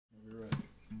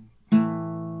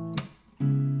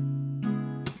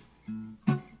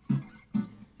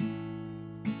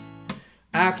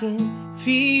I can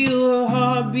feel her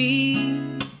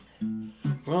heartbeat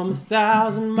from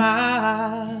 1,000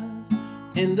 miles,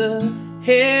 and the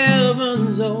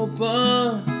heavens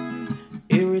open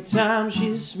every time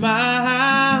she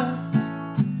smiles.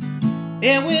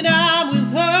 And when I'm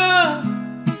with her,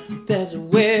 that's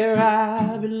where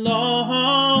I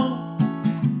belong.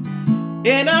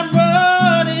 And I'm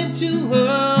running to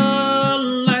her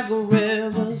like a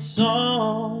river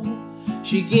song.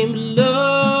 She gave me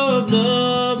love,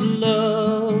 love,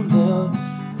 love, love,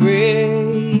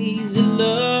 crazy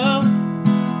love.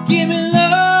 Give me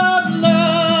love,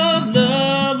 love,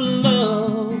 love,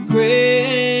 love,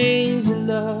 crazy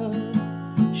love.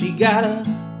 She got a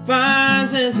fine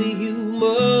sense of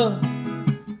humor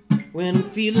when I'm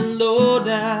feeling low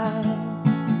down.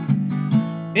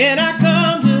 And I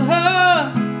come to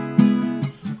her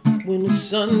when the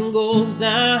sun goes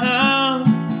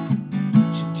down.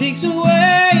 She takes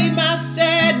away my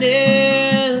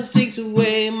sadness, takes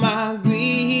away my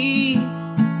grief,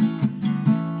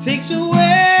 takes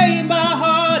away my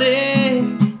heartache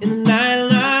in the night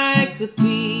like a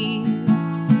thief.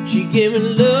 She gave me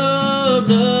love,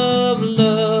 love,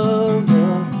 love,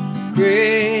 love,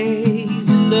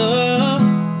 crazy love.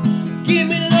 Give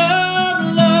me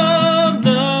love, love,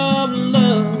 love,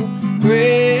 love,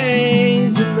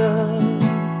 crazy love.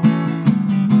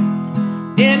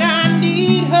 And I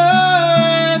need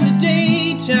her in the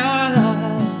daytime,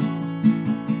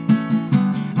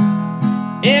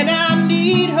 and I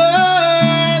need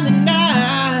her in the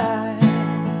night.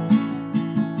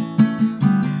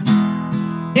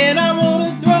 And I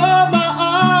wanna throw my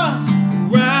arms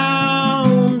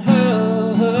around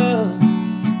her,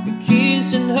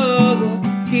 kiss and hug her,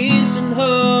 kiss and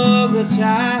hug her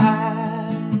tight.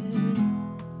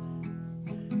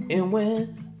 And when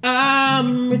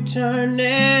I'm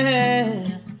returning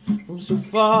from so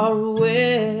far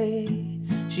away,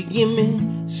 she give me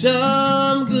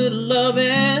some good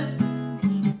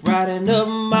loving, brighten up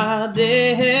my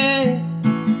day.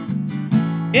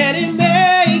 And it